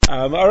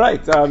All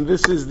right,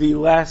 this is the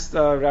last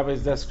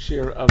Rabbi's Desk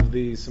share of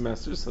the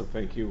semester, so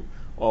thank you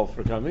all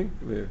for coming.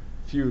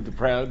 The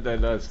proud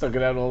that stuck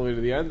it out all the way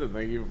to the end, and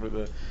thank you for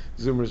the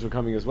Zoomers for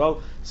coming as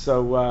well.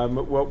 So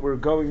what we're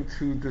going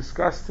to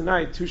discuss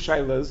tonight, two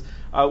shailas.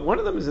 One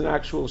of them is an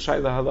actual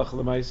shaila halach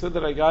l'maisa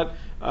that I got.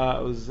 I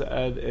was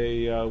at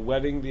a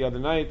wedding the other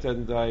night,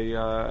 and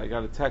I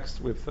got a text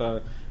with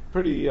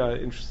pretty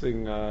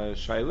interesting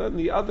shaila, and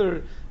the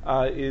other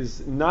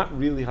is not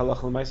really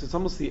halacha l'maisa. It's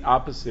almost the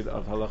opposite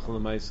of halacha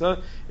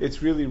l'maisa.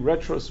 It's really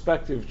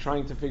retrospective,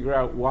 trying to figure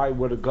out why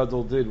what a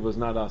gadol did was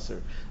not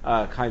aser,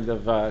 kind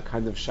of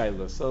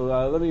shaila.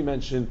 So let me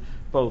mention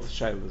both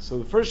shailas. So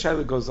the first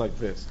shaila goes like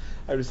this: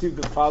 I received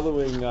the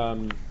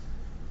following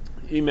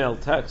email,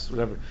 text,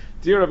 whatever.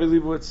 Dear Rabbi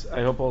Leibowitz,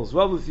 I hope all is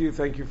well with you.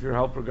 Thank you for your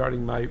help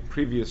regarding my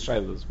previous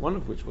shailas, one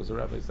of which was a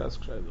Rabbi's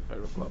Desk shaila, if I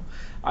recall.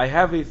 I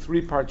have a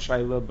 3-part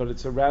shaila, but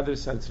it's a rather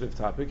sensitive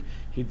topic.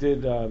 He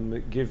did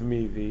give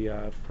me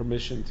the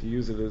permission to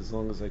use it as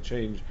long as I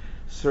change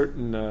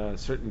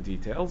certain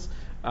details,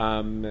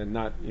 and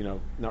not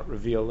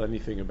reveal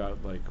anything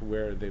about like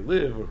where they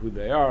live or who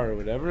they are or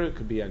whatever. It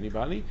could be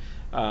anybody.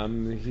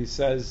 He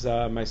says,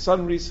 my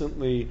son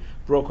recently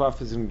broke off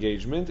his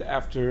engagement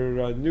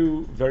after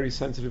new, very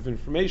sensitive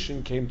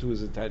information came to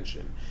his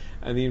attention.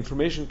 And the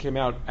information came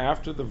out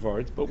after the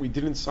Vart, but we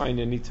didn't sign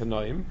any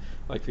Tanoim,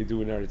 like they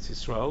do in Eretz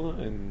Yisrael,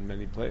 and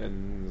many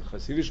in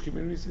Hasidic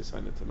communities, they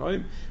sign a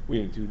Tanoim. We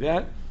didn't do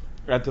that.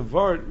 At the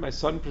Vart, my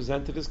son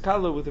presented his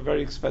kala with a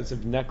very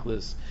expensive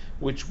necklace,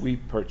 which we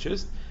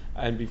purchased.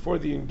 And before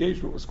the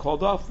engagement was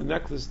called off, the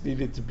necklace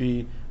needed to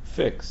be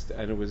fixed,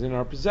 and it was in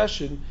our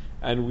possession,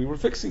 and we were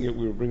fixing it.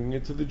 We were bringing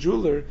it to the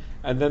jeweler,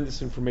 and then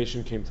this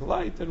information came to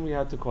light, and we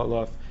had to call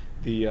off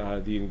the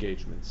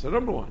engagement. So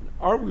number one,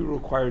 are we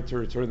required to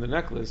return the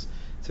necklace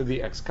to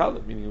the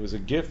ex-kala, meaning it was a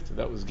gift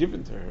that was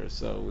given to her,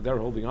 so they're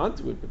holding on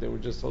to it, but they were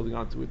just holding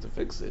on to it to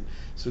fix it.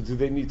 So do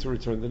they need to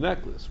return the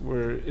necklace?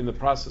 We're in the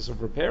process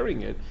of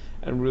repairing it,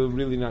 and we're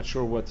really not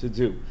sure what to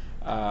do.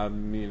 He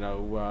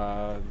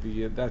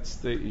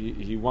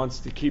wants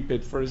to keep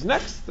it for his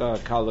next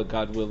kala,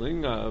 God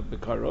willing,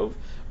 Bekarov,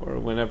 or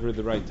whenever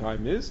the right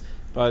time is.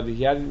 But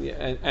he hadn't,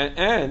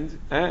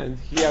 and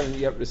he hadn't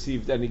yet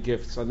received any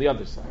gifts on the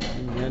other side.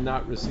 He had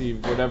not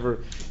received whatever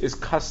is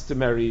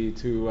customary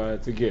to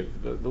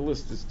give. The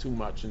list is too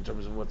much in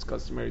terms of what's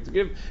customary to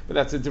give, but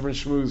that's a different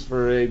shmooze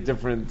for a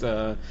different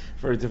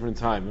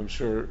time. I'm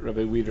sure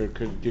Rabbi Weider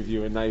could give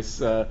you a nice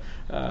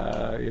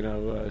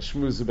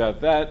shmooze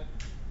about that.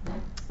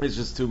 It's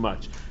just too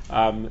much.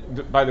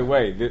 By the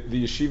way,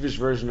 the yeshivish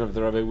version of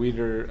the Rabbi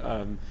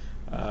Weider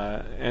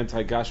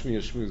anti-Gashmi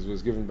Shmuz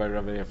was given by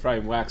Rabbi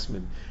Ephraim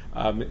Waxman.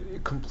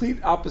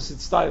 Complete opposite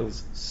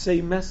styles,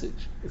 same message.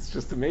 It's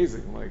just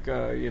amazing. Like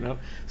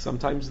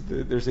sometimes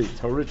there's a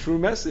Torah true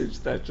message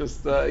that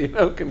just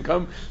can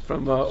come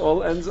from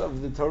all ends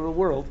of the Torah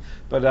world.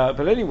 But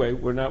anyway,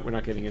 we're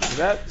not getting into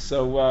that.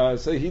 So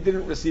he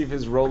didn't receive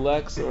his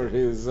Rolex or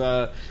his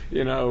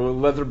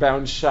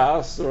leather-bound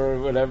shas or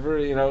whatever.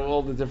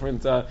 All the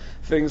different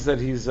things that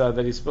he's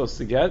supposed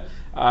to get.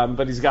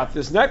 But he's got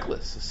this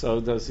necklace.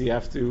 So does he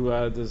have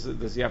to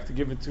does he have to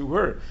give it to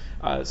her?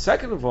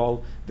 Second of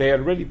all, they had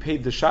already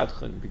paid the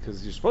shadchan,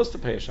 because you're supposed to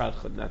pay a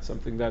shadchan. That's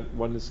something that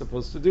one is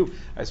supposed to do.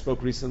 I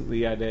spoke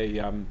recently at a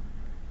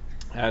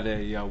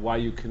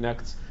YU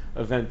Connects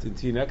event in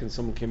Teaneck, and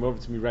someone came over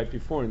to me right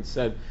before and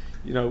said,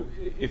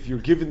 if you're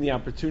given the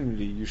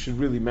opportunity, you should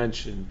really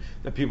mention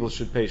that people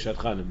should pay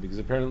shadchanim, because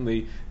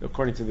apparently,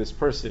 according to this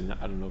person,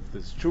 I don't know if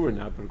this is true or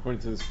not, but according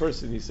to this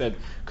person, he said,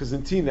 because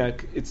in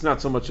Teaneck, it's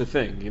not so much a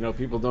thing.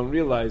 People don't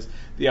realize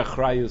the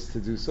achrayus to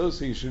do so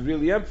you should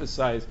really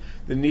emphasize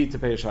the need to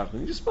pay a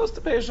shadchan. You're supposed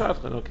to pay a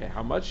shadchan. Okay,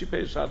 how much you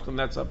pay a shadchan,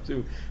 that's up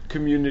to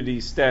community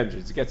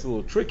standards. It gets a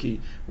little tricky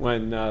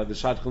when the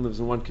shadchan lives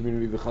in one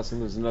community, the chassan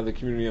lives in another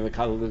community, and the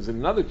kala lives in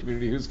another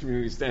community. Whose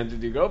community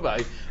standard do you go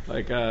by?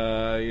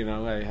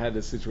 I had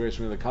a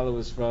situation where the kala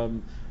was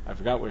from, I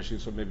forgot where she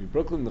was from, maybe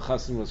Brooklyn. The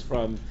chassan was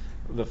from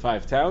the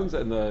 5 towns,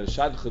 and the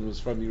shadchan was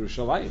from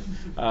Yerushalayim.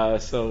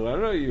 So I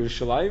don't know,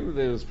 Yerushalayim.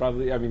 There was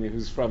probably, he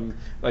was from,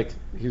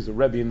 he was a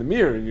rebbe in the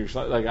mirror in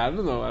Yerushalayim. I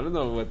don't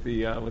know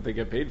what they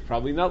get paid.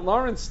 Probably not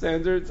Lawrence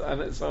standards.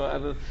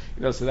 So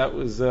that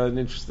was an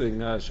interesting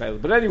shaila.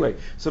 But anyway,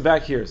 so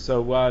back here.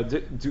 So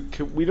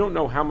we don't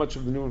know how much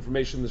of the new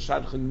information the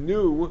shadchan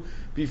knew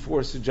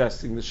before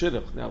suggesting the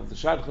shidduch. Now, if the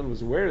shadchan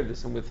was aware of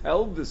this and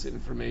withheld this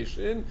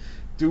information,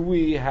 do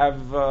we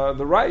have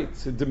the right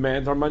to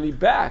demand our money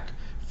back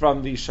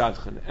from the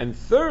shadchan? And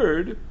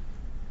third,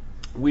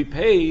 we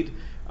paid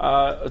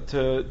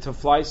to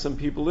fly some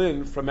people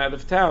in from out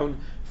of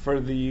town for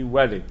the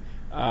wedding,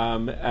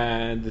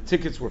 and the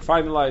tickets were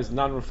finalized,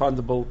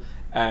 non-refundable.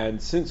 And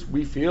since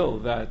we feel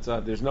that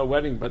there's no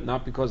wedding, but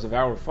not because of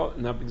our fault,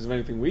 not because of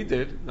anything we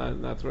did,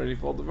 not through any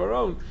fault of our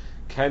own,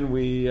 can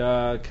we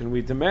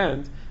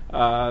demand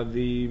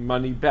the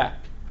money back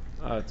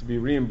to be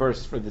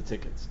reimbursed for the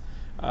tickets?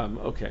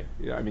 Okay,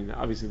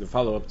 obviously the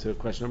follow-up to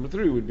question number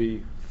 3 would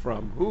be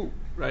from who,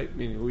 right?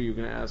 Meaning, who are you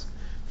going to ask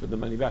for the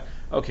money back.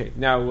 Okay,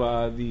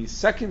 now the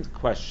second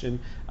question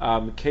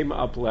came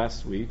up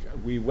last week.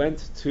 We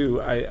went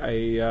to,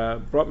 I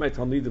brought my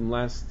Talmidim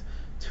last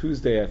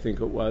Tuesday, I think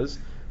it was,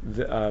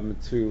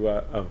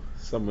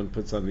 someone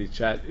puts on the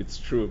chat, it's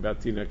true about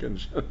Tinok and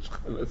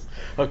Shchanas.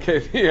 Okay,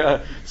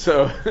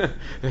 so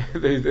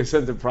they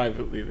sent it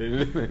privately. They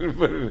didn't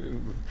put it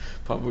in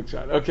public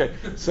chat. Okay,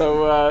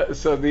 so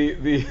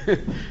the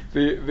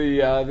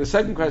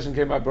second question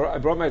came up. I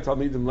brought my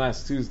Talmidim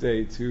last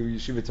Tuesday to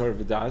Yeshiva Torah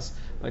V'das,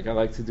 like I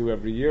like to do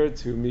every year,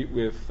 to meet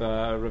with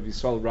Rav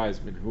Yisrael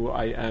Reisman, who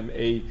I am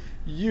a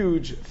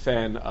huge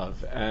fan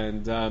of,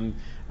 and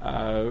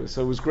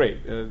so it was great.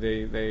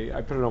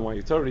 I put it on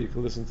YuTorah. You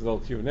can listen to the whole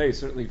Q&A.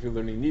 Certainly, if you're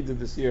learning Nida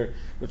this year,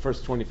 the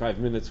first 25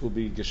 minutes will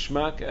be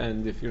Geshmak,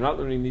 and if you're not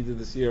learning Nida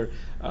this year,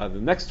 the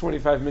next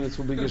 25 minutes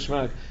will be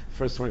Geshmak. The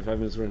first 25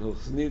 minutes were in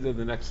Hilchos Nida.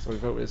 The next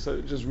 25 minutes,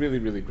 so just really,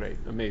 really great,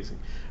 amazing.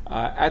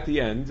 At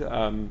the end,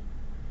 Rabbi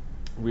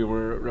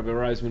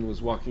Reisman was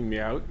walking me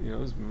out. It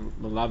was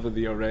Malava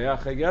the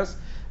Oreach, I guess.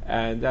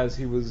 And as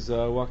he was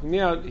walking me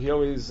out, he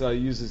always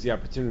uses the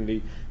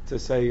opportunity to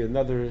say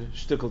another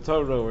shtickle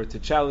Torah, or to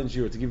challenge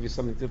you, or to give you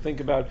something to think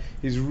about.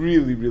 He's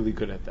really, really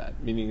good at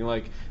that. Meaning,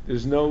 like,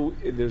 there's no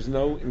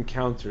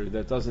encounter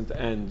that doesn't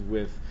end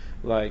with,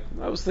 like,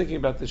 I was thinking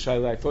about this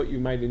Shaila, I thought you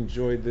might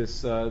enjoy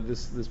this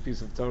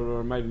piece of Torah,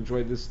 or might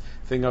enjoy this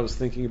thing I was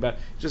thinking about.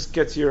 Just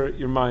gets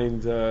your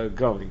mind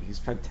going. He's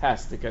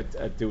fantastic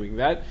at doing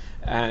that,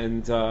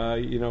 and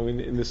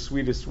in the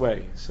sweetest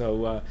way.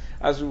 So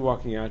as we were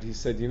walking out, he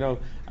said,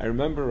 I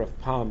remember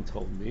Rav Palm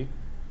told me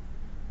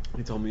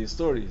a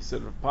story. He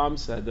said Rav Palm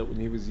said that when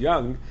he was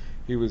young,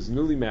 he was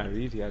newly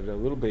married, he had a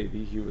little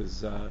baby, he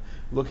was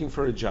looking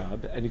for a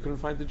job, and he couldn't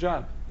find a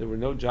job. There were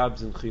no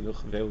jobs in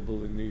Chinuch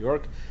available in New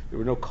York. There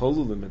were no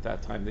kolulim at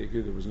that time. There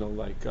was no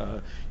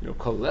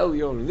Kol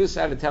Elyon, and this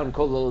out of town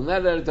Kol and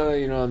that out of town,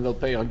 and they'll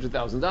pay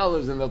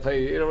 $100,000, and they'll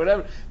pay,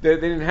 whatever. They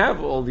didn't have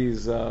all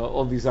these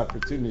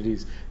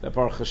opportunities that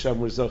Baruch Hashem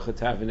we're zocheh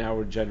to have in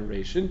our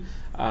generation,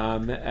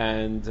 and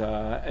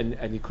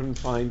he couldn't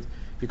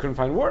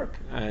find work,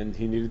 and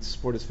he needed to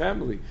support his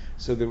family.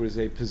 So there was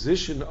a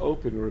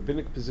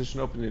rabbinic position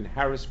open in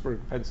Harrisburg,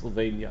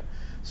 Pennsylvania.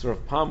 So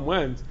Rav Palm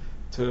went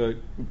to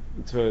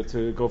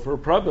go for a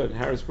praba in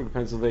Harrisburg,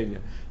 Pennsylvania.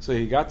 So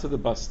he got to the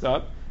bus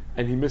stop,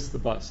 and he missed the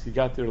bus. He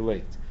got there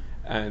late.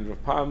 And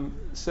Rav Palm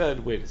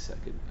said, wait a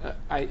second.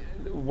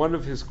 One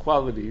of his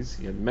qualities,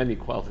 he had many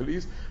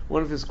qualities,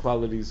 one of his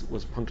qualities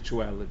was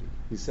punctuality.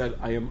 He said,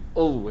 I am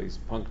always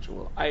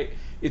punctual.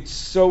 It's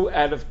so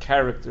out of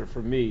character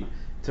for me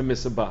to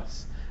miss a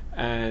bus.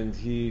 And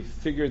he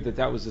figured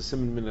that was a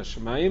siman min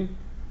hashamayim,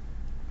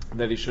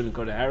 that he shouldn't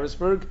go to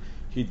Harrisburg.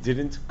 He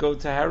didn't go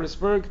to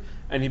Harrisburg,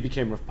 and he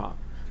became Rav Palm.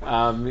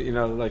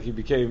 He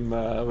became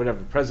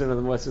president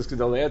of the Moetzes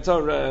Gedolei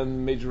Torah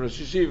and major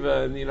Rosh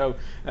Yeshiva,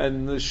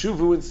 and the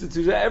Shuvu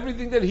Institute.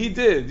 Everything that he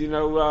did,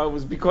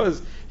 was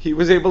because he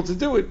was able to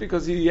do it,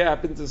 because he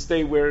happened to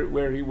stay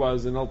where he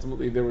was, and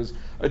ultimately there was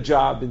a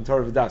job in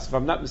Torah V'das. If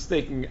I'm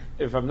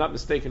not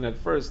mistaken, at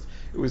first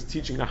it was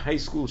teaching a high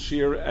school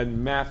shiur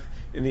and math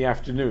in the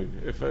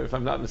afternoon, if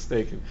I'm not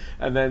mistaken,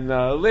 and then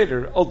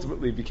later,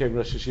 ultimately, became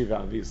Rosh Yeshiva,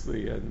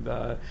 obviously, and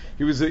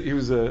he was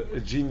a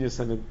genius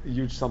and a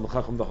huge Talmid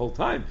Chacham the whole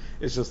time.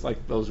 It's just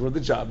like those were the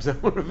jobs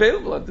that were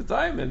available at the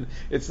time, and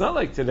it's not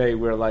like today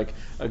where like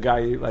a guy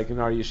like in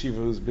our yeshiva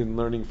who's been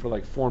learning for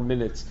like 4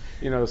 minutes,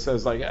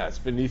 says like, it's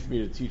beneath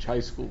me to teach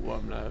high school. Well,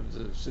 I'm gonna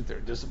sit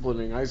there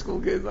disciplining high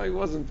school kids. Like, it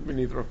wasn't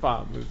beneath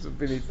Rafam. It's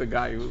beneath the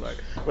guy who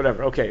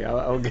whatever. Okay,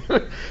 I'll get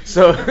it.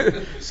 So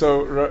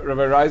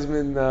Rabbi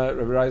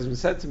Reisman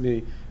said to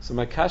me, so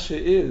my kasha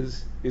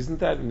isn't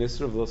that an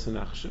Isra of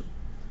Losanachshim?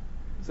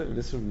 Is that an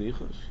Isra of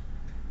Nichush?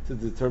 To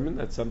determine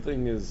that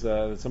something is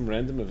some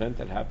random event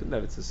that happened,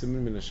 that it's a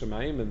siman min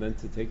hashamayim, and then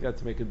to take that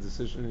to make a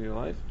decision in your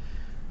life?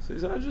 So he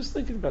said, I was just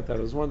thinking about that.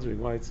 I was wondering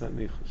why it's not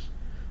Nichush.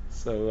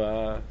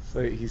 So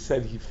he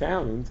said he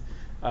found,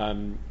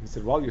 he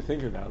said, while you're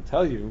thinking about it, I'll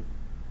tell you,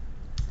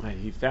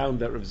 he found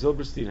that Rav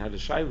Zilberstein had a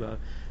shaila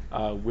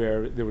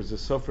where there was a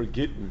Sofer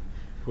Gittin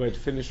who had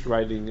finished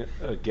writing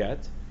a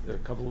get. The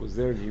couple was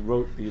there, and he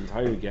wrote the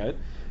entire get.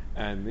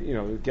 And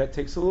the get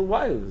takes a little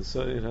while,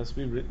 so it has to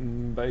be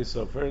written by a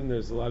sofer, and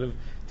there's a lot of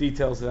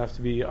details that have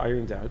to be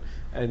ironed out.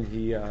 And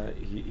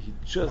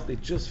they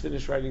just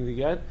finished writing the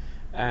get,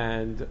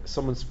 and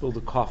someone spilled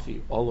a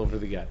coffee all over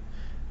the get.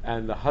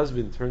 And the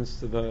husband turns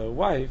to the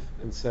wife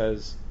and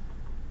says,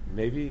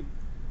 maybe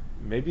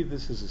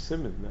this is a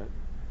siman that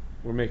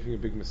we're making a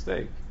big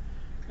mistake.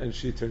 And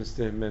she turns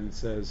to him and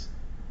says,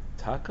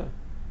 Taka,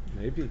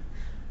 maybe.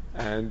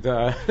 And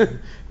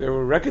they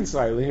were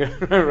reconciling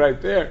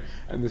right there.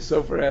 And the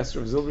Sofer asked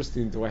Rav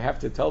Zilberstein, do I have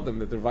to tell them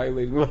that they're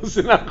violating Los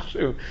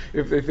Nachshu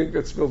if they think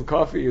that spilled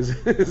coffee is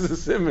a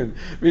simon?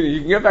 Meaning you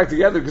can get back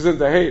together because of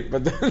the hate,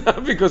 but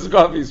not because the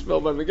coffee is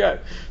spilled on the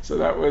get. So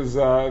that was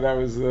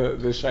the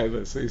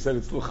shaila. So he said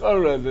it's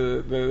l'chora,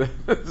 the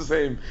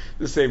same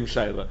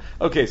shaila.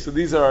 Okay, so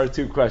these are our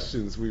two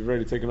questions. We've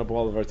already taken up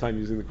all of our time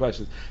using the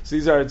questions. So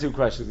these are our two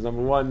questions.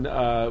 Number one,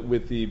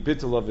 with the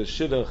bittul of the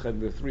shidduch and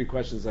the three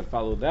questions that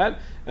follow that,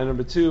 and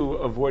number two,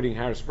 avoiding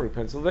Harrisburg,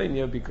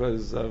 Pennsylvania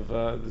because of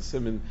the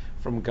simon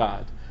from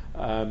God.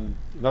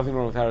 Nothing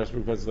wrong with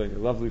Harrisburg, Pennsylvania.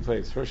 Lovely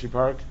place. Hershey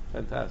Park,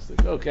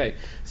 fantastic. Okay,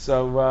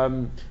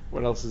 so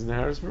what else is in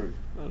Harrisburg?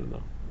 I don't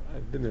know.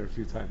 I've been there a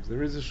few times.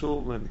 There is a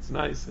shul, and it's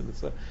nice, and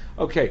it's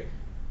okay.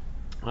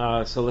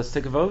 So let's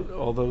take a vote.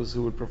 All those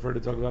who would prefer to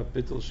talk about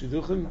Bittul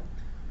Shidduchim,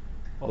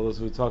 all those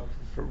who would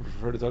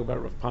prefer to talk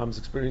about Rav Palm's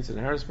experience in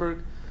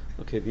Harrisburg.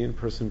 Okay, the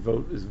in-person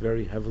vote is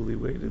very heavily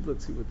weighted.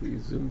 Let's see what the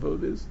Zoom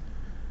vote is.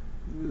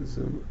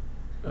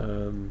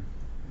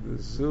 The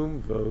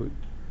Zoom vote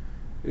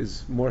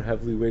is more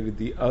heavily weighted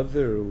the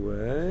other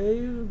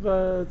way,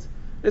 but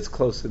it's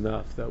close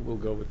enough that we'll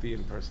go with the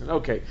in-person.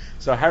 Okay,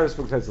 so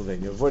Harrisburg,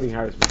 Pennsylvania, avoiding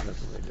Harrisburg,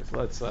 Pennsylvania.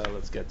 So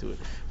let's get to it,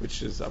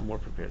 which is I'm more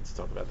prepared to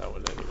talk about that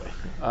one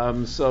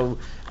anyway. So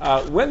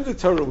when the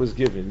Torah was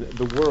given,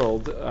 the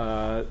world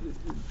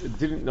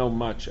didn't know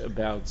much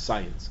about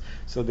science.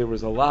 So there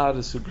was a lot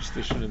of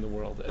superstition in the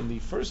world, and the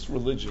first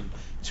religion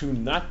to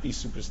not be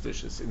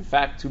superstitious, in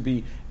fact, to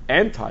be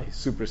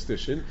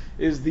anti-superstition,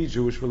 is the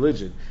Jewish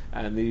religion.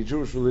 And the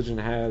Jewish religion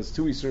has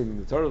two isurim in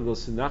the Torah, lo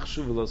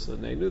sinachshu v'lo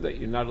sanenu, that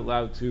you're not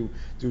allowed to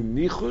do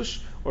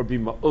nichush or be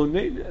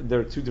ma'onein. There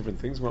are two different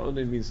things.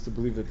 Ma'onein means to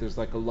believe that there's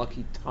like a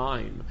lucky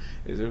time.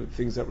 There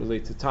things that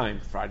relate to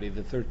time. Friday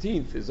the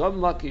 13th is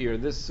unlucky, or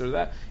this or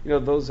that.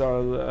 Those are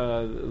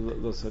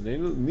lo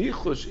sanenu.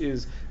 Nichush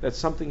is that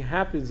something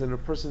happens and a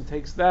person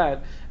takes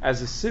that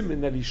as a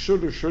siman that he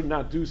should or should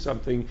not do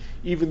something,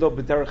 even though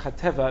b'derech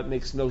hateva it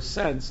makes no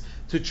sense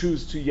to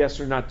choose to yes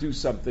or not do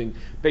something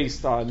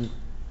based on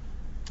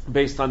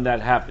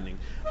that happening.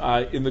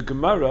 In the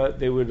Gemara,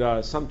 they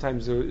would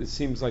sometimes, it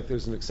seems like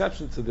there's an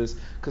exception to this,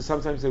 because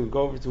sometimes they would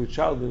go over to a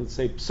child and would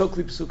say,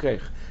 Psokli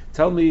psukech,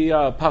 tell me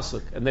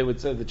pasuk, and they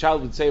would say, the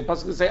child would say a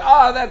pasuk and say,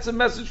 that's a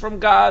message from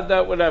God,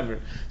 whatever.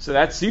 So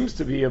that seems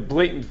to be a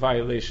blatant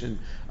violation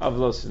of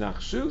Lo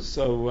Sinachshu.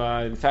 So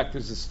in fact,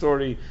 there's a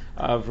story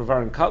of Rav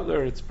Aaron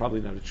Kotler. It's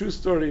probably not a true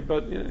story,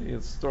 but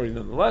it's a story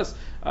nonetheless.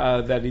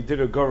 That he did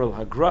a Gorel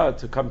Hagra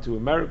to come to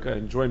America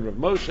and join Rav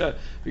Moshe,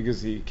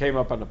 because he came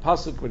up on a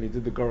pasuk when he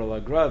did the Gorel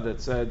Hagra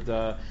that said,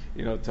 that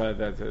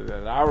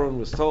Aaron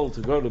was told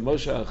to go to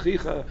Moshe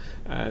Achicha,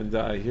 and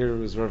here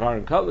was Rav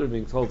Aaron Kotler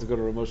being told to go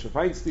to Rav Moshe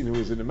Feinstein, who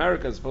was in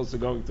America, as opposed to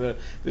going to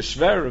the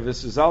Shver. Rav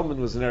Isser Zalman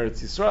was in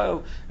Eretz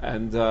Yisrael,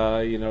 and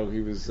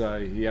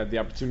he had the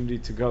opportunity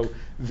to go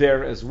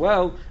there as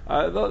well.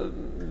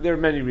 There are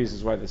many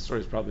reasons why this story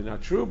is probably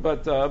not true,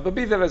 but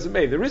be that as it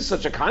may, there is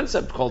such a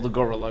concept called the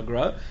Gorel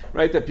Hagra,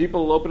 right? That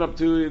people open up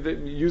to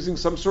using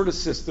some sort of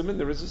system, and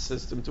there is a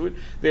system to it.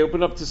 They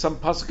open up to some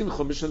pasuk in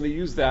Chumash, and they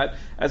use that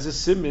as a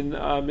simin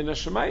min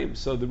hashamayim.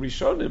 So the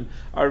Rishonim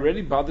are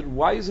already bothered.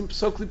 Why isn't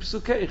Psokli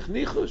Psukeich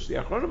Nichush? The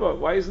Achronim,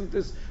 why isn't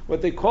this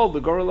what they call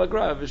the Gorel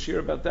Hagra? I have a shir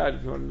about that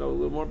if you want to know a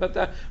little more about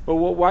that. But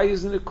why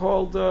isn't it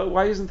called?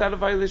 Why isn't that a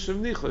violation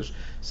of Nichush?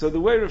 So the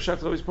way Rav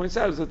Shach always points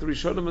out is that the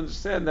Rishonim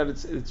understand that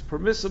it's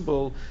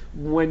permissible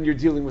when you're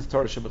dealing with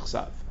Torah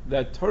Shebechsav.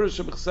 That Torah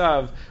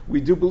Shebechsav,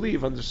 we do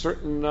believe under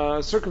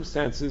certain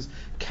circumstances,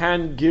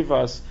 can give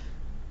us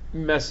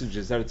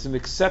messages, that it's an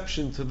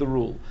exception to the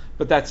rule.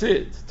 But that's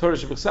it. Torah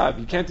Shebechsav.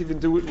 You can't even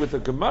do it with a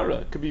Gemara.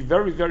 It could be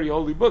very, very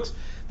holy books.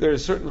 There are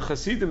certain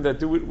Hasidim that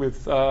do it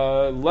with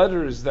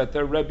letters that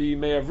their Rebbe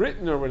may have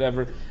written or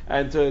whatever,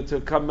 and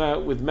to come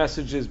out with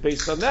messages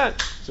based on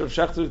that. So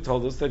Schachter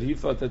told us that he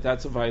thought that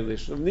that's a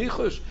violation of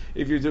Nichush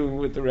if you're doing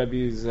with the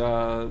Rebbe's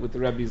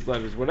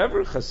letters,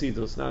 whatever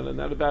Chasidus,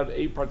 not about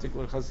a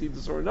particular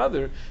Chasidus or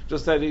another.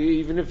 Just that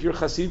even if your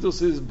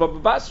Chasidus is Baba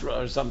Basra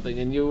or something,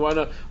 and you want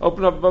to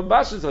open up Baba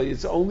Basra,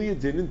 it's only a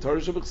din in Torah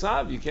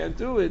Shebechsav. You can't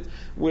do it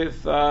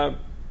with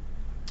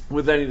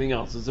anything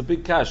else. It's a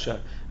big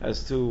kasha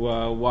as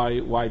to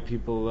why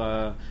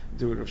people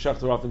do it. Rav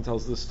Schachter often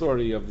tells the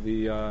story of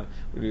when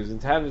he was in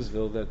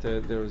Tannersville, that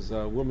there was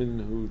a woman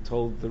who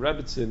told the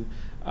Rebbitzin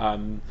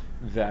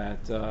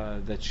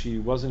that she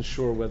wasn't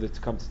sure whether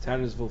to come to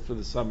Tannersville for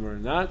the summer or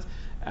not,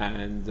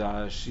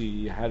 and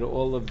she had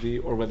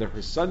or whether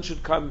her son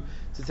should come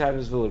to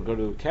Tannersville or go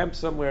to a camp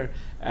somewhere,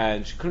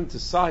 and she couldn't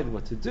decide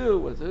what to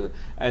do,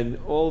 and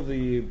all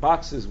the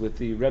boxes with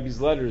the Rebbe's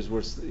letters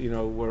were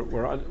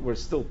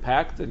still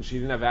packed, and she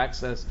didn't have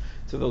access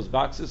to those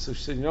boxes. So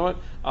she said, you know what,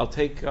 I'll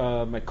take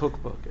my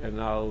cookbook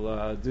and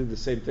I'll do the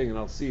same thing, and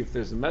I'll see if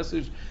there's a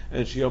message.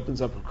 And she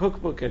opens up her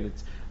cookbook, and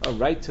it's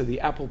right to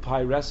the apple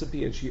pie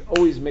recipe, and she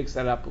always makes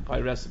that apple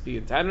pie recipe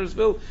in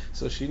Tannersville,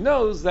 so she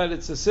knows that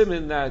it's a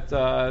siman that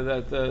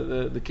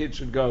the kid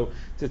should go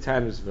to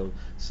Tannersville.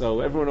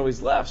 So everyone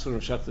always laughs when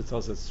Rav Shechter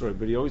tells that story,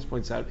 but he always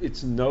points out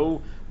it's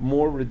no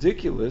more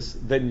ridiculous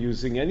than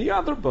using any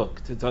other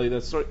book to tell you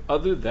that story,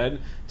 other than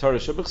Torah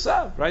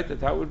Shebechsav, right?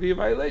 That would be a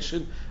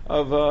violation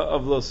of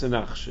Lo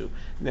Senachshu.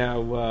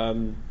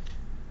 Now,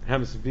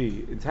 happens to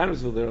be in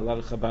Tannersville, there are a lot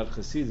of Chabad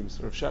Hasidim.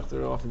 So Rav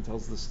Shechter often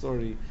tells the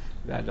story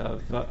that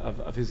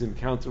of his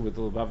encounter with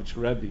the Lubavitch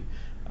Rebbe.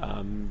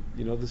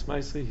 You know this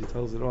nicely. He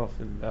tells it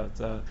often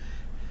about.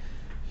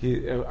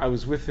 I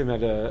was with him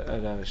at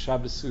a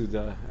Shabbos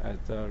Suda at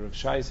Rav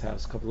Shai's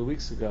house a couple of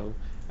weeks ago,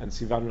 and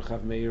Sivan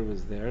Rechav Meir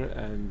was there,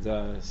 and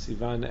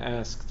Sivan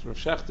asked Rav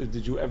Shechter,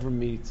 "Did you ever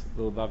meet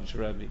the Lubavitch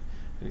Rebbe?" And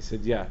he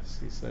said, "Yes."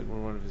 He said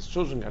when one of his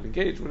children got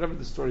engaged, whatever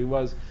the story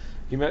was,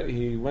 he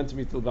went to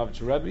meet the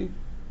Lubavitch Rebbe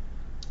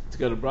to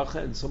get a bracha,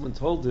 and someone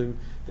told him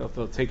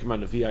they'll take him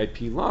on a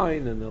VIP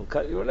line and they'll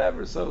cut you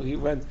whatever. So he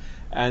went,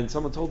 and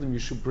someone told him you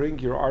should bring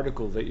your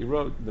article that you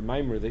wrote, the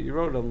mimer that you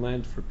wrote on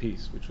Land for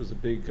Peace, which was a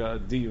big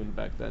diyun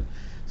back then.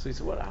 So he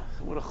said, what a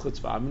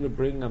chutzpah!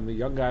 I'm a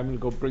young guy. I'm going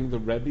to go bring the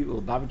Rebbe.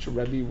 The Lubavitcher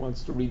Rebbe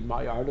wants to read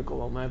my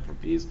article on Land for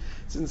Peace.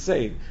 It's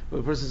insane. But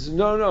the person says,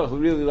 no, he'll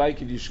really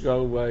like it. You should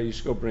go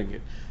bring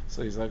it.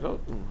 So he's like, oh,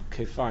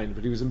 okay, fine.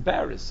 But he was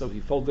embarrassed, so he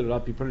folded it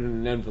up. He put it in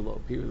an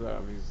envelope. He's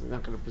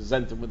not going to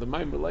present him with a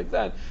mimer like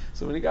that.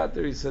 So when he got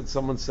there,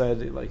 someone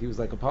said, like he was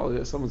like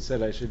apologizing. Someone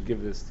said, I should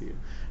give this to you.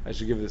 I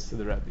should give this to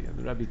the Rebbe. And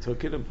the Rebbe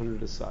took it and put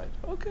it aside.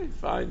 Okay,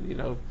 fine.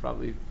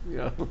 Probably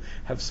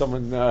have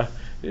someone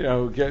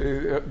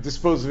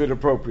dispose of it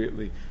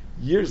appropriately.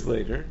 Years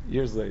later,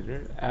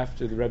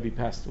 after the Rebbe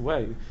passed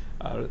away,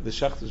 the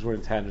Shechters were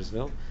in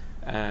Tannersville,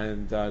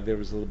 and there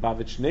was a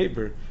Lubavitch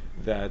neighbor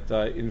that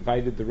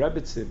invited the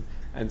Rebbitzin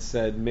and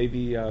said, maybe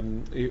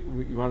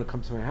you want to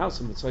come to my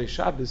house on Motzei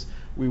Shabbos,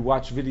 we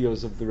watch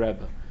videos of the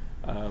Rebbe,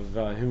 of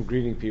him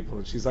greeting people.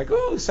 And she's like,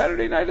 oh,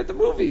 Saturday night at the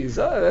movies,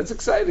 that's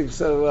exciting.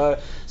 So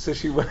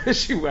she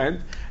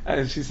went,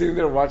 and she's sitting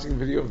there watching a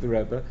video of the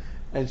Rebbe,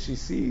 and she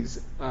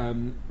sees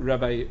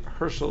Rabbi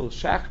Herschel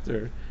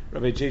Schachter,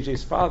 Rabbi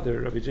JJ's father,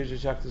 Rabbi JJ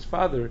Schachter's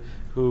father,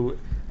 who,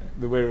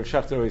 the way Rav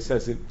Shechter always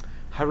says it,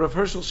 Rav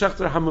Herschel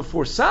Schachter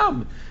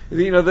HaMeforsam,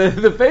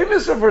 the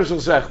famous Rav Herschel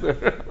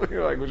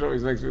Schachter, which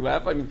always makes me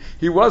laugh. I mean,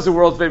 he was a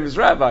world famous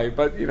rabbi,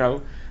 but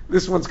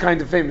this one's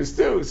kind of famous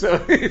too. So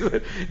Rav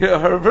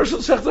Herschel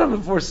Schachter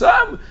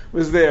HaMeforsam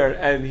was there,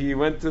 and he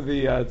went to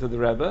the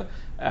Rebbe,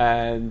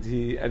 and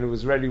it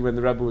was ready when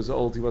the Rebbe was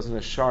old. He wasn't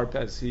as sharp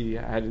as he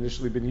had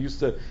initially been.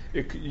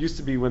 It used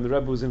to be when the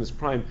Rebbe was in his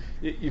prime,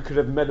 you could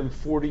have met him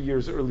 40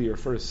 years earlier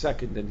for a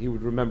second, and he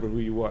would remember who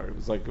you are. It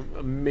was like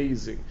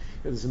amazing.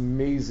 He had this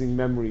amazing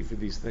memory for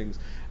these things,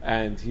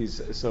 but he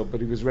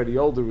was already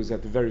older. It was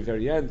at the very,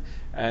 very end,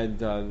 and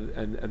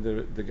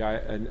the guy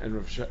and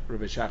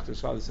Rabbi Schachter's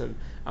father said,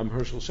 "I'm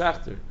Herschel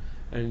Schachter."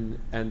 And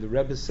the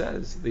Rebbe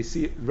says, they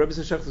see Rebbe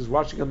Schachter is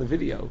watching on the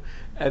video,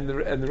 and the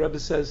Rebbe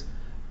says,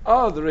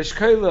 oh, the Resh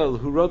Kollel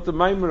who wrote the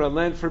mimer on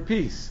Land for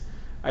Peace.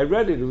 I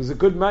read it. It was a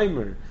good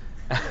mimer.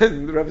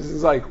 And the Rebbe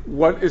is like,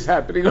 what is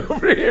happening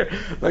over here?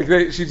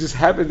 She just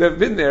happened to have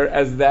been there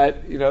as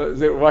that, as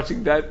they were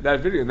watching that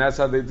video. And that's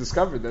how they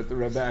discovered that the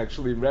Rebbe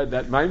actually read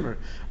that mimer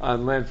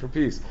on Land for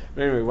Peace.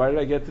 But anyway, why did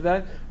I get to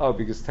that? Oh,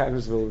 because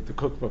Tannersville with the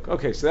cookbook.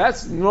 Okay, so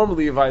that's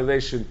normally a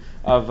violation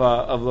of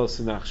Lo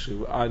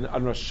Senachshu.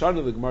 On Rosh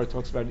Hashanah, the Gemara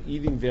talks about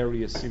eating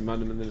various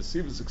simanim, and then the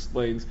Sivas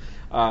explains,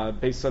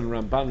 based on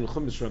Ramban and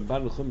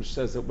Chumash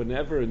says that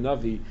whenever a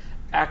Navi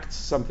acts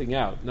something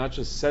out, not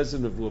just says a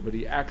nevuah, but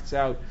he acts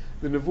out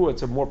the nevuah,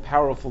 it's a more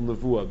powerful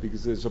nevuah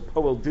because there's a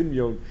poel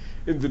dimyon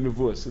in the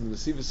nevuah. So the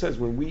Nesiva says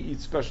when we eat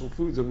special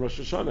foods on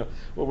Rosh Hashanah,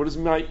 well, what does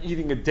my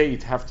eating a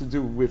date have to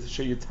do with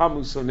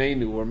sheyitamu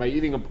sonenu, or my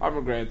eating a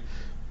pomegranate,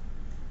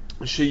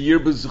 sheyir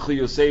b'zuchi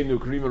yoseinu,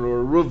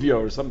 or a ruvia,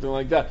 or something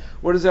like that?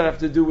 What does that have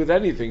to do with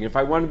anything? If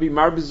I want to be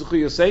mar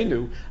b'zuchi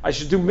yoseinu, I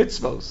should do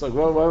mitzvos. Like,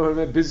 why am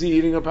I busy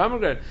eating a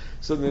pomegranate?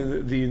 So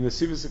the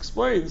Nesivus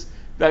explains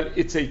that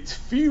it's a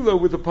tefillah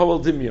with a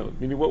poel dimyon.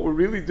 Meaning what we're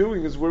really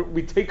doing is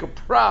we take a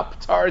prop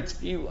to our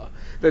tefillah.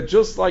 That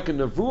just like a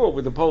nevuah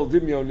with a poel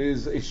dimyon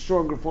is a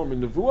stronger form of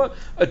nevuah,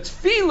 a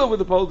tefillah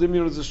with a poel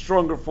dimyon is a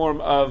stronger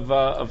form of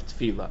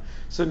tefillah.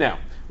 So now,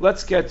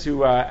 let's get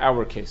to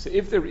our case.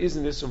 If there is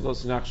an issue of Lo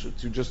Senachshu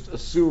to just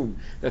assume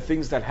that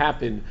things that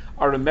happen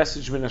are a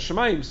message min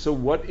hashamayim, so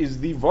what is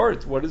the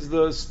vart? What is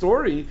the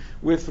story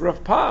with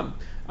Rav Pam?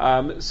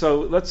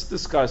 So let's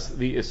discuss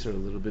the Isser a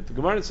little bit. The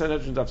Gemara in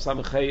Sanhedrin Daf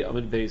Samachei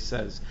Amud Beis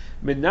says,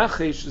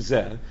 "Menachesh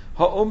zeh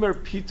ha'omer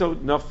pito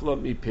nafla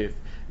mipiv."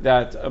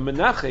 That a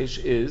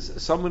menachesh is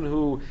someone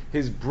who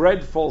his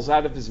bread falls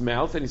out of his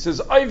mouth, and he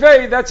says, "Oy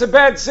vey, that's a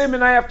bad sim,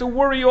 I have to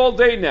worry all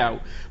day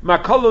now."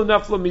 Makalo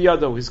nafla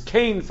miyado, his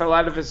cane fell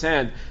out of his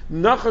hand.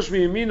 Nachash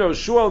miyamino,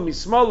 shual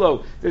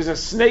mismalo, there's a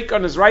snake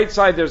on his right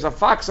side, there's a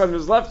fox on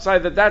his left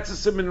side, that's a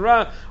simin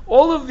ra.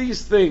 All of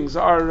these things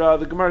are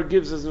the Gemara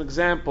gives as an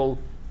example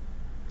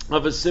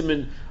of a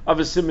simin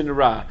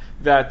ra,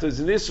 that there's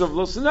an issue of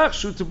Lo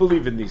Senachshu to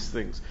believe in these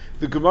things.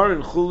 The Gemara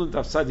in Chulun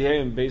Daf Sadiyah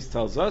and Beis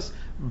tells us,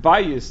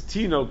 bayis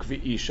tinok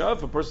v'isha,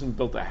 if a person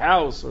built a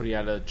house, or he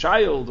had a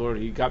child, or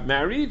he got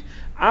married,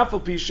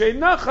 afal pishay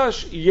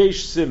nachash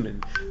yesh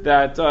simin,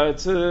 that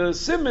it's a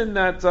simin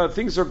that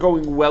things are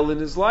going well in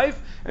his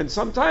life, and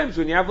sometimes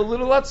when you have a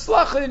little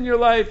hatzlacha in your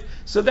life,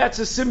 so that's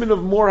a simin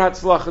of more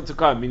hatzlacha to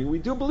come. Meaning we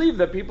do believe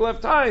that people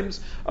have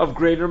times of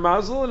greater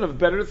mazel and of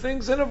better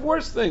things and of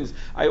worse things.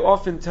 I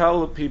often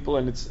tell people,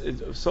 and it's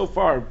so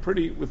far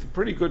with a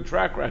pretty good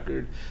track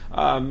record,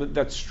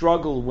 that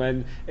struggle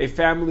when a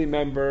family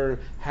member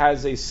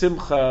has a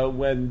simcha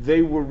when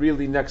they were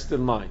really next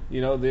in line. You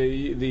know,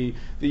 the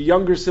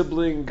younger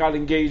sibling got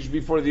engaged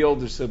before the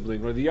older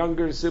sibling, or the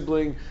younger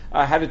sibling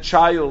had a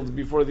child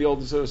before the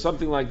older sibling, or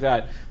something like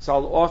that. So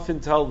I'll often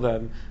tell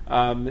them,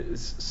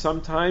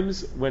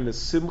 sometimes when a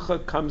simcha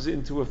comes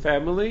into a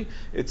family,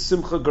 it's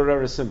simcha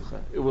gerera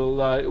simcha. It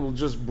will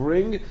just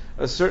bring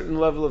a certain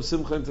level of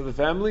simcha into the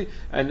family.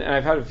 And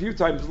I've had a few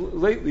times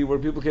lately where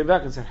people came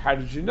back and said, "How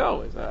did you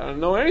know?" I said, "I don't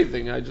know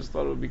anything. I just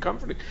thought it would be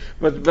comforting."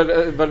 But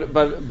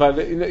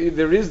you know,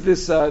 there is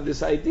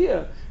this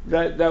idea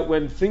that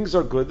when things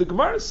are good, the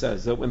Gemara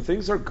says that when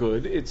things are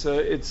good, it's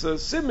a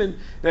siman.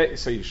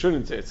 So you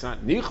shouldn't. It's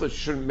not nichush. You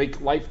shouldn't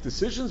make life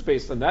decisions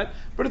based on that.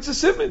 But it's a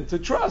siman to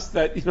trust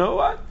that, you know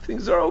what,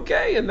 things are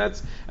okay, and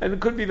it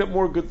could be that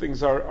more good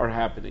things are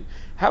happening.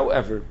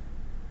 However,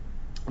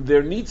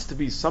 there needs to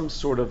be some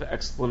sort of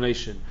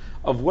explanation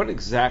of what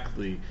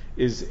exactly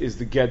is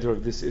the gather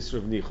of this Isra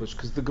of Nichush,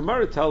 because the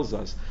Gemara tells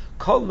us,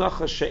 Kol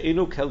Nachash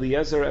she'enu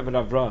Keliezer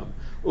Eved Avram,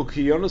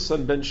 Uki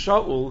Yonasan ben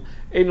Shaul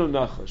Enu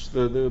Nachash.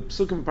 The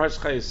Psukim in Parshas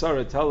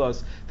Chayesara tell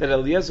us that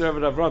Eliezer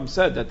Eved Avram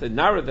said that the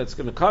Nara that's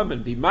going to come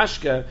and be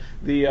Mashke,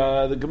 the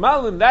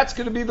Gemalim, that's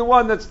going to be the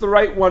one that's the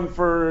right one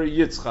for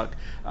Yitzchak.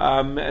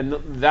 And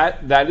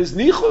that is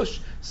Nichush.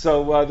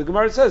 So the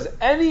Gemara says,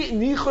 any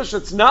Nichush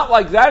that's not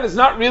like that is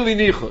not really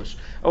Nichush.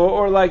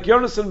 Or like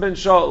Yonasan ben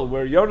Shaul,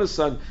 where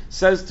Yonasan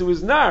says to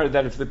his Nar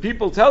that if the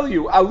people tell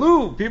you,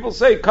 Alu, people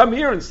say, come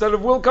here instead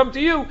of we'll come to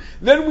you,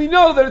 then we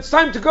know that it's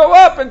time to go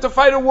up and to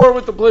fight a war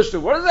with the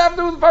Plishtim. What does that have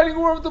to do with fighting a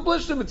war with the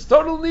Plishtim? It's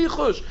total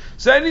Nichush.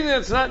 So anything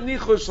that's not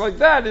Nichush like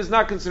that is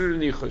not considered a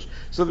Nichush.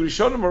 So the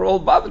Rishonim are all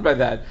bothered by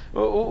that.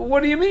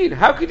 What do you mean?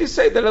 How could you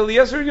say that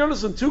Eliezer and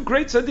Yonasan, two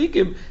great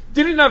tzaddikim,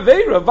 did an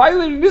Aveira,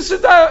 violated Nisa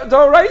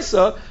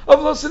Da'oraisa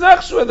of Lo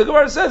Sinachshu? The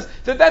Gemara says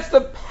that that's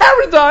the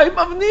paradigm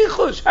of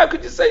Nichush. How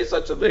could you say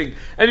such a thing?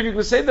 And if you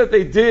can say that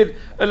they did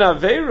an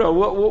Aveira,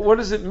 what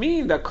does it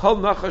mean that Kol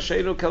Nachash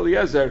Eino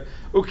Keliezer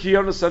Uki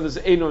Yonasan is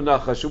Eino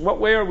Nachash? In what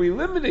way are we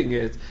limiting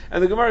it?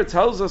 And the Gemara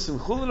tells us in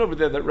Chulin over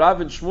there that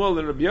Rav and Shmuel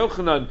and Rabbi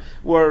Yochanan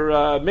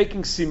were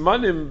making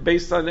simanim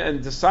based on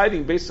and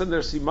deciding based on their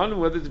simanim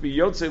whether to be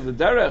Yotzei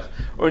L'derech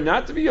or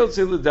not to be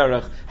Yotzei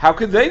L'derech. How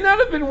could they not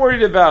have been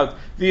worried about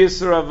the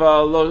Yisra of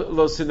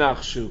Lo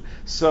Sinachshu?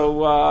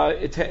 So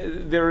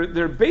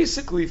there are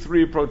basically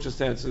three approaches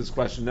to answer this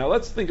question. Now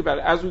let's think about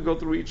it as we go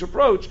through each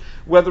approach,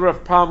 whether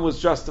Rav Pam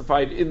was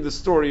justified in the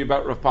story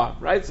about Rav Pam,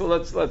 right? So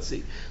let's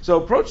see. So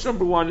approach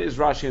number one is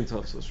Rashi and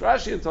Tosfos.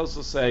 Rashi and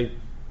Tosfos say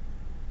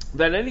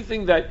that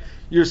anything that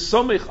you're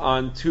somich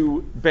on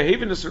to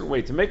behave in a certain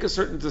way, to make a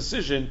certain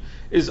decision,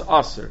 is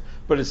aser.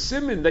 But a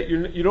simin that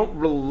you don't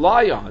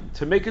rely on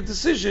to make a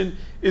decision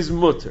is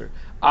mutter.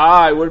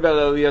 What about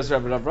Eliezer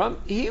Eved Avram?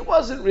 He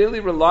wasn't really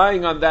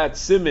relying on that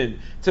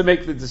simin to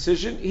make the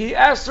decision. He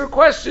asked her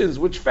questions.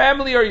 Which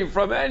family are you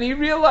from? And he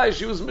realized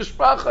she was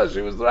mishpacha.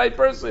 She was the right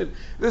person.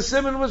 The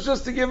simin was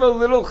just to give a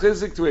little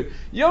chizik to it.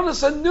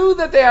 Yonasan knew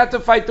that they had to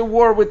fight the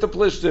war with the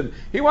Plishtim.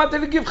 He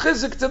wanted to give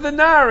chizik to the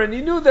Nar, and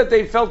he knew that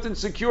they felt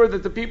insecure,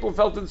 that the people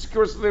felt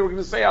insecure, so they were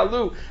going to say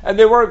Alu, and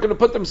they weren't going to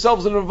put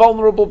themselves in a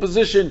vulnerable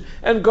position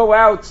and go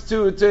out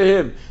to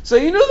him. So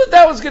he knew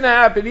that was going to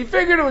happen. He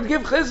figured it would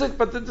give chizik,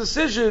 but the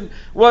decision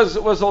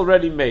was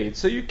already made.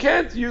 So you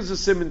can't use a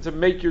siman to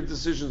make your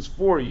decisions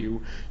for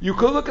you. You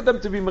could look at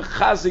them to be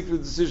mechazik, the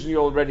decision you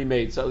already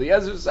made. So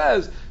Eliezer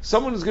says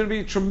someone is going to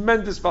be a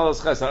tremendous balas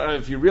chesed. I don't know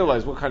if you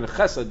realize what kind of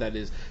chesed that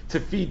is, to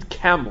feed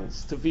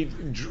camels,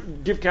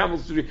 give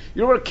camels to drink.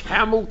 You know what a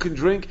camel can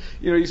drink?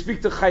 You know, you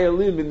speak to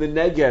chayalim in the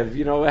Negev,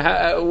 you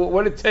know,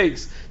 what it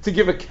takes to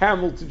give a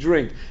camel to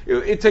drink.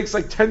 It takes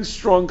like 10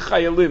 strong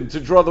chayalim to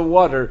draw the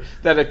water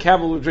that a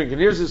camel would drink. And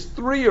here's this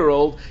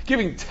 3-year-old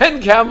giving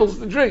 10 camels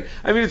to drink.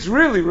 I mean, it's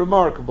really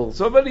remarkable.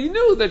 So, but he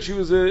knew that she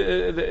was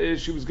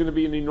going to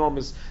be an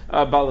enormous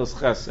balas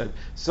chesed.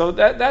 So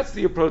that's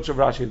the approach of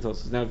Rashi and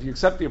Tosfos. Now, if you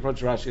accept the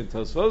approach of Rashi and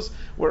Tosfos,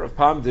 what Rav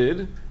Pam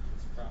did,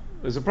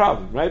 there's a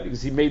problem, right?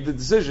 Because he made the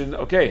decision,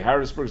 okay,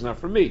 Harrisburg's not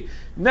for me.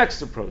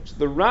 Next approach.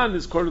 The Ran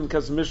is quoted in the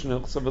Kesef Mishnah,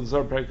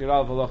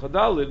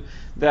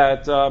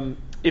 that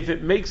if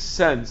it makes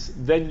sense,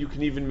 then you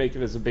can even make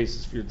it as a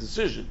basis for your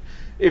decision.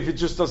 If it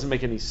just doesn't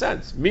make any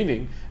sense,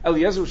 meaning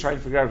Eliezer was trying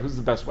to figure out who's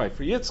the best wife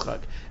for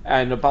Yitzchak,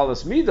 and a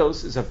balas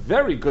midos is a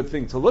very good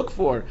thing to look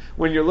for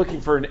when you're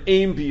looking for an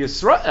aim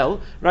b'Yisrael,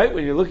 right?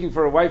 When you're looking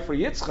for a wife for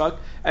Yitzchak,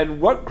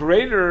 and what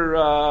greater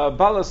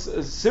balas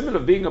simon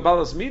of being a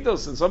balas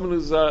midos and someone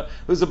who's a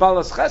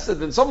balas chesed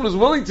than someone who's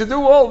willing to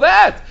do all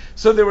that?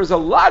 So there was a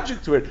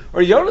logic to it.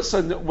 Or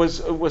Yonasan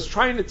was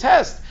trying to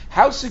test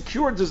How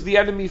secure does the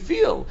enemy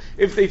feel?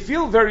 If they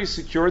feel very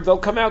secure, they'll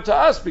come out to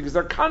us because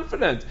they're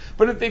confident.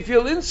 But if they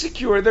feel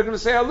insecure, they're going to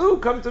say, Alu,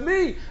 come to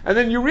me. And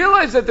then you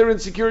realize that they're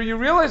insecure, you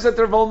realize that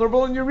they're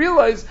vulnerable, and you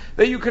realize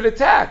that you could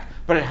attack.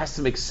 But it has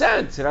to make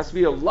sense. It has to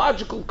be a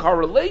logical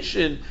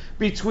correlation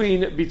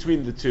between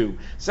the two.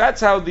 So that's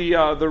how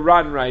the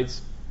Ran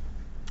writes,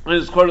 and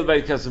it's quoted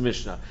by Kesef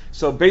Mishnah.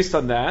 So based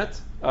on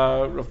that,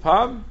 Rav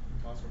Pam?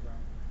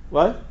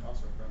 What?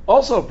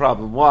 Also a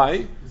problem.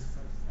 Why?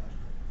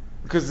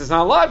 Because it's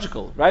not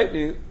logical,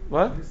 right?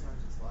 What? It's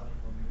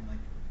logical, meaning like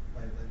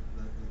by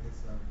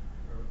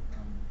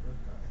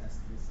has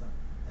to be some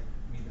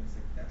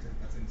that's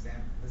an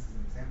example. This is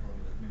an example of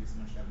it. Maybe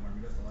someone should have more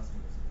midos, or less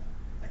midos of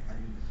that. Like how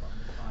do you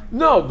define?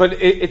 No,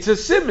 but it's a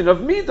siman of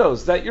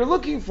midos that you're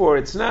looking for.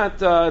 It's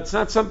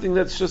not something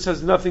that just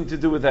has nothing to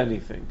do with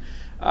anything.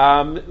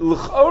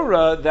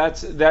 L'chora,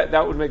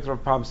 that would make the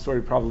Rav Pam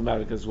story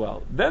problematic as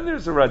well. Then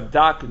there's a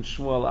Radak in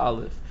Shmuel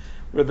Aleph,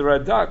 where the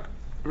Radak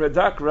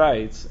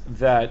writes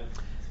that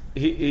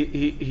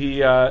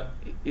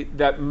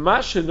that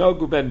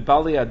mashenogu ben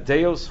bali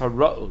adeos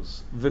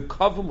haraos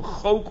v'kavum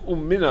chok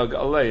uminag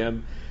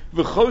aleim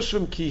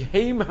v'choshim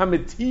kihem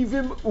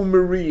hamitivim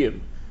umeriyim.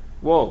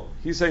 Whoa,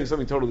 he's saying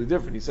something totally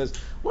different. He says,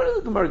 what did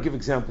the Gemara give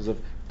examples of?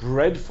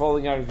 Bread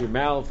falling out of your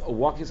mouth,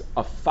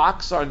 a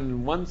fox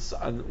on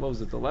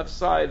the left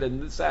side,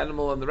 and this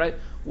animal on the right.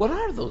 What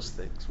are those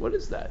things? What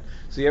is that?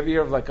 So you ever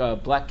hear of like a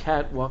black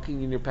cat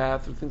walking in your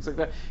path or things like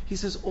that? He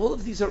says all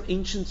of these are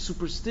ancient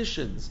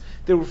superstitions.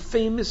 They were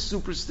famous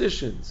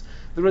superstitions.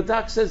 The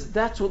Radak says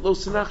that's what Lo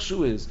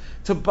Sanachshu is,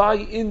 to buy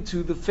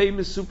into the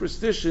famous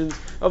superstitions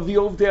of the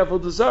Ovdei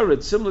Avodah Zarah.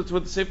 It's similar to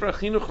what the Sefer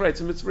HaChinuch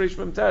writes in Mitzvah Reish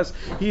Mem Tes.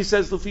 He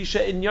says,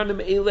 L'fisha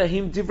inyanim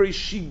elahim divrei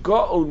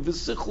shigaon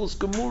v'sichlus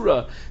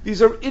gemura.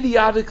 These are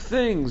idiotic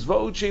things.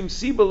 Va'ochem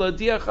sibala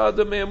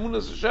diachada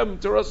me'amunas Hashem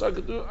teras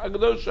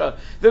agadosha.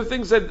 They're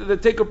things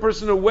that take a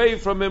person away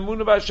from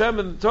emunah Hashem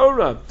and the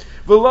Torah.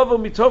 V'lavo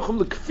mitochem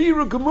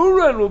l'kfira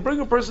gemura, and will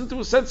bring a person to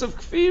a sense of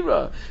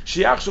kfira.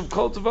 Shiachshav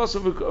kol tavasa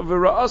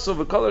v'ra'asa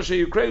v'kol asher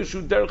yukreu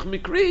shu derech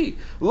mikri.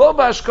 Lo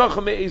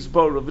ba'ashkacha me'ez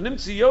borav.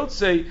 V'nimtzi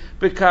yotzei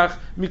bekach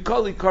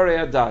mikoli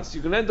karei adas.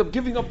 You're going to end up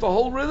giving up the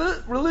whole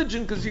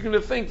religion because you're going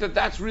to think that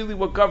that's really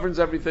what governs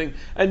everything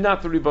and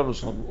not the Ribbon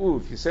Shalom. Ooh,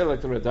 if you say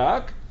like the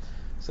Radak,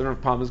 so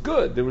Rav Pam is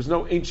good. There was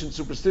no ancient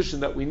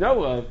superstition that we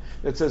know of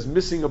that says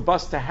missing a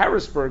bus to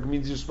Harrisburg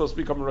means you're supposed to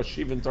become a Rosh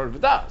Yeshiva in Torah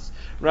V'das,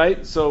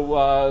 right? So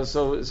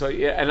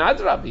yeah, and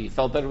Adrabi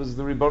felt that it was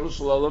the Ribbon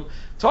Shalom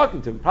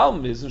talking to him.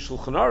 Problem is, in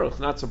Shulchan Aruch,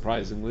 not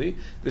surprisingly,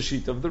 the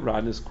sheet of the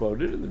Ran is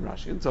quoted in the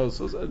Rashi and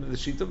Tosos, and the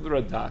sheet of the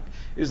Radak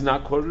is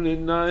not quoted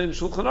in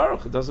Shulchan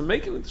Aruch. It doesn't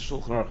make it into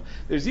Shulchan Aruch.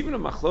 There's even a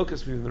machlokas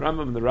between the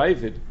Rambam and the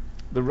Ravid.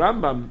 The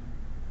Rambam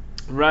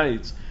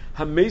writes,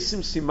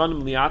 Hamesim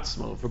simanim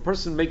liatzmo. If a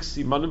person makes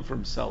simanim for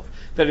himself,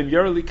 that im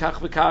yarli kach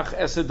v'kach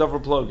esed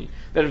davar ploni,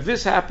 that if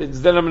this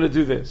happens, then I'm going to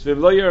do this. V'im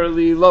lo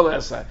yarli lo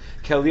esa.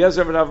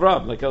 Eliezer and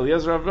Avram, like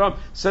Eliezer and Avram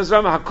says,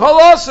 Rama hakol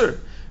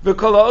aser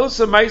v'kol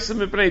osa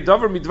meisim mipnei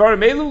davar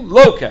midvarim elu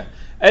loka.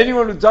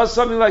 Anyone who does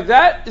something like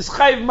that is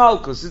chayiv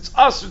malchus. It's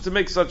aser to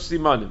make such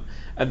simanim.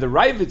 And the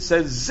Ravid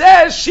says,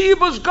 Zeh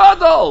shibush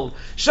gadol,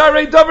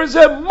 sharei davar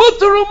zeh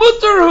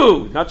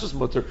mutaru. Not just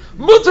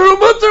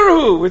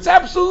mutaru. It's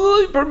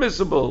absolutely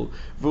permissible.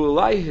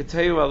 V'ulai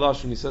hiteu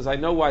alash, when he says, I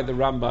know why the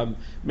Rambam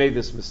made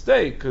this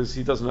mistake, because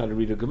he doesn't know how to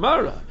read a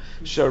Gemara.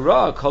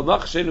 Shara, kol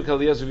nachshenu kal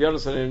Eliezer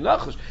v'Yonasan and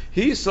Nichush.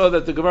 He saw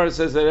that the Gemara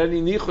says that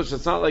any Nichush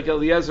that's not like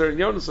Eliezer and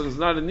Yonasan is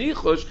not a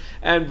Nichush,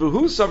 and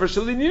v'hu savar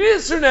shalini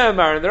Isser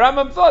ne'amar. And the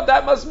Rambam thought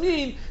that must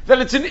mean that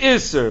it's an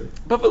Isser.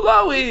 But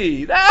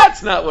v'loi,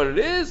 that's not what it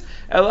is.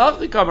 El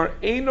hachli kamar,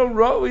 eino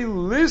roi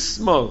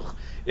lismoch.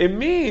 It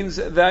means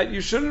that you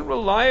shouldn't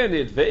rely on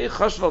it. He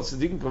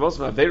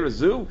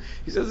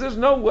says there's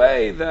no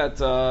way that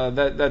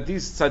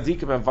these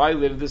tzaddikim have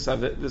violated this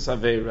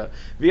avera.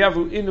 Meaning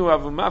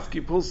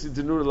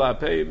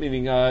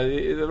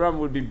the Ram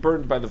would be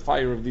burned by the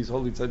fire of these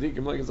holy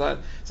tzaddikim. Like it's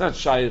not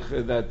shaykh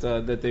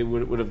that they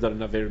would have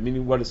done an avera.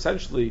 Meaning what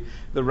essentially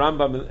the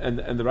Rambam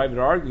and the Ravid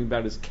are arguing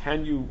about is,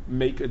 can you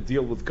make a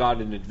deal with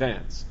God in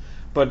advance?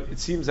 But it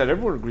seems that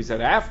everyone agrees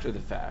that after the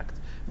fact.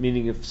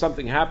 Meaning, if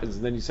something happens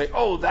and then you say,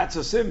 "Oh, that's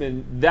a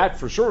siman," that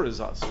for sure is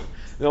us.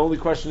 The only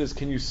question is,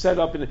 can you set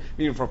up?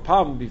 Meaning, for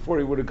Pam, before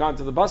he would have gone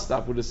to the bus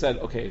stop, would have said,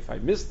 "Okay, if I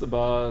miss the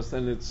bus,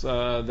 then it's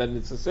a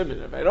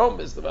siman. If I don't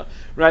miss the bus,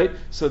 right?"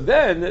 So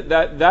then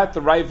that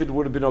the Ravid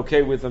would have been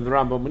okay with, and the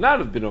Rambam would not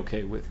have been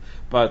okay with.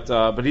 But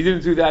he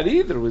didn't do that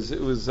either. It was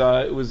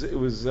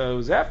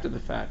after the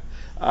fact.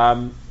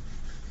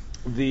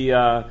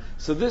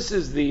 So this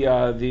is the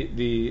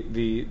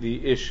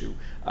issue.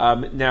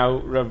 Now,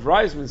 Rav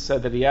Reisman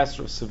said that he asked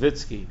Rav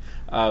Savitsky,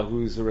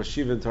 who's a Rosh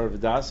Yeshiva in Torah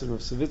V'das, and Rav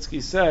Savitsky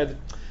said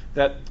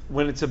that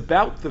when it's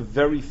about the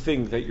very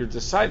thing that you're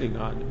deciding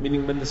on,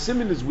 meaning when the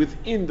siman is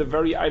within the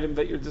very item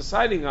that you're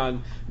deciding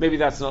on, maybe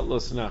that's not lo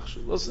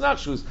snakshu. Lo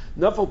snakshu is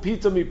nafal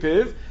pita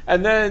mipiv,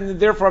 and then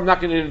therefore I'm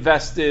not going to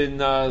invest in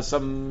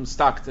some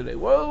stock today.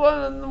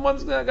 Well,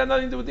 one's got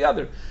nothing to do with the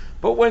other.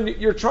 But when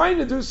you're trying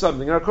to do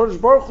something, and HaKadosh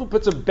Baruch Hu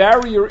puts a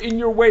barrier in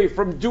your way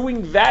from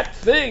doing that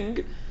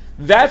thing,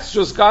 that's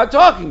just God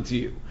talking to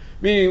you.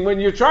 Meaning, when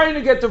you're trying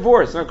to get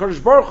divorced, and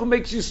HaKadosh Baruch Hu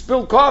makes you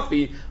spill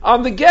coffee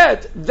on the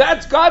get,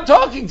 that's God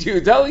talking to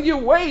you, telling you,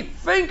 wait,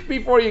 think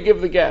before you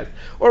give the get.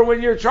 Or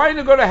when you're trying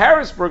to go to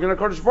Harrisburg, and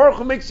HaKadosh Baruch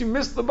Hu makes you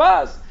miss the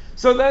bus,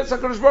 so that's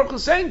HaKadosh Baruch Hu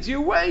saying to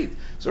you, wait.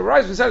 So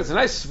Rais said, it's a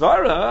nice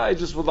svara, I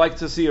just would like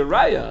to see a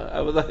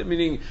raya.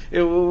 Meaning,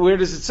 where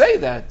does it say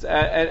that?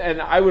 And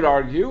I would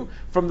argue,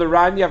 from the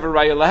Ran, you have a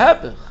raya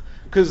lahepich.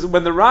 Because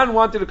when the Ran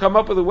wanted to come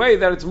up with a way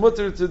that it's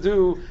mutter to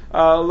do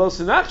lo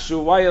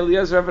sinakshu, why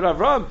Eliezer Eved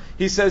Avram,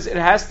 he says it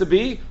has to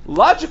be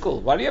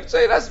logical. Why do you have to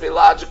say it has to be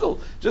logical?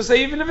 Just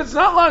say even if it's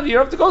not logical, you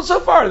don't have to go so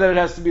far that it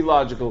has to be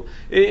logical.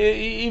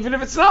 Even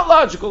if it's not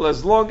logical,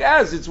 as long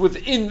as it's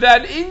within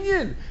that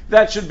inyan,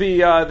 that should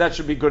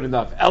be good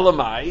enough.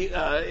 Elamai,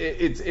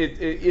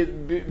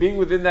 being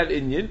within that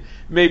inyan,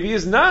 maybe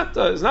is not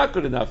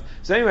good enough.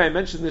 So anyway, I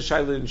mentioned this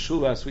Shaila in Shul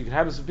last week. It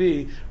happens to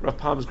be Rav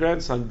Pam's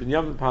grandson,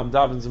 Binyamin Pam,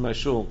 davens in my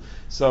shul.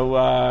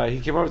 So he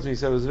came over to me and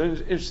said, it was an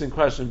interesting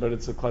question, but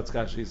it's a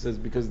klatzkash. He says,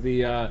 because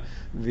the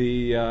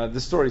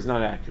story is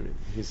not accurate.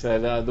 He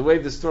said, the way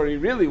the story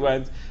really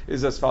went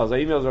is as follows.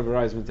 I emailed Rabbi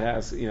Reisman to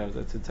ask,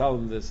 to tell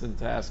him this and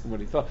to ask him what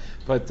he thought.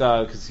 But,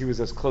 because he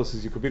was as close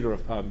as you could be to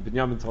Rav Pam.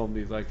 Binyamin told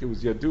me, it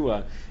was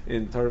Yadua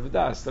in Torah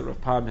V'das that Rav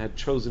Pam had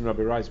chosen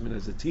Rabbi Reisman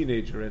as a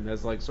teenager and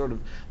as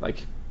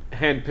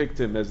handpicked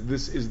him as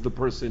this is the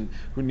person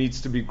who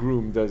needs to be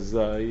groomed as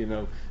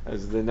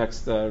as the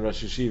next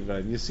Rosh Hashiva,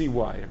 and you see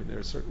why. I mean, there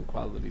are certain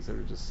qualities that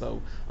are just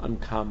so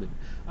uncommon.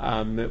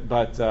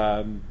 But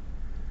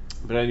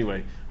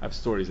anyway, I have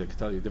stories I could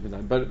tell you different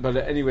time. But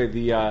anyway,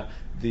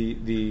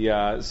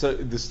 so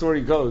the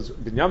story goes.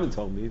 Binyamin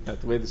told me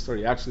that the way the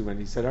story actually went.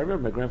 He said, I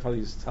remember my grandfather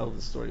used to tell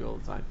this story all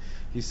the time.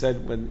 He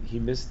said when he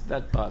missed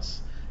that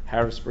bus,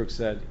 Harrisburg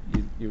said,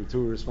 "You were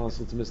too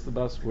irresponsible to miss the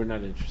bus. We're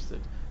not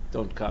interested.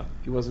 Don't come."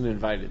 He wasn't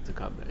invited to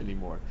come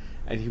anymore,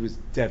 and he was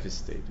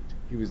devastated.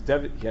 He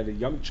had a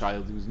young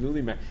child. He was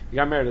newly married. He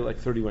got married at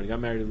 31. He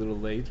got married a little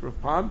late.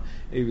 Rav Pam.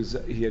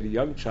 He had a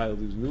young child.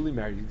 He was newly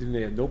married.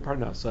 He had no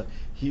parnasa.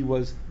 He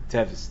was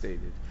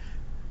devastated.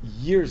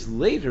 Years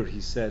later,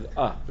 he said,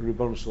 "The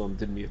Ribono Shalom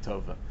did me a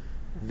tova."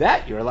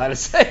 That you're allowed to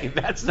say.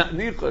 That's not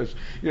Nichush.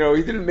 He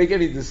didn't make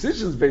any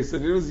decisions based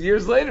on it. It was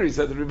years later he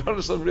said the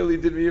Ribono Shalom really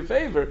did me a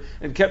favor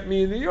and kept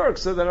me in New York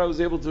so that I was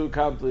able to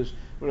accomplish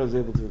what I was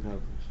able to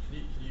accomplish.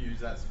 Can you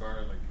use that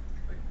svara like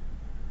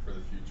for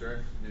the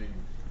future? Meaning,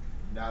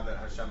 now that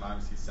Hashem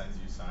obviously sends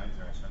you signs,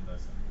 or Hashem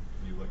does something,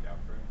 can you look out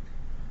for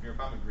it? Your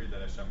Pam agreed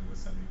that Hashem was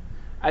sending.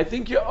 I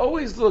think you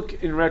always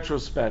look in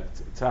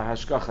retrospect to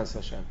Hashgachas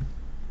Hashem,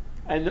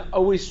 and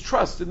always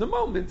trust in the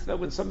moment that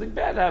when something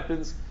bad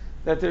happens,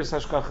 that there's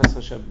Hashgachas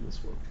Hashem in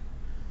this world.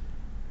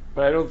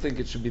 But I don't think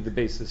it should be the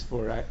basis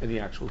for any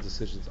actual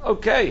decisions.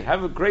 Okay,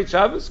 have a great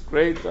Shabbos,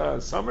 great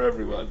summer,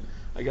 everyone.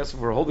 I guess if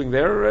we're holding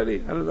there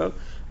already, I don't know.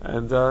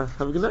 And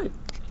have a good night.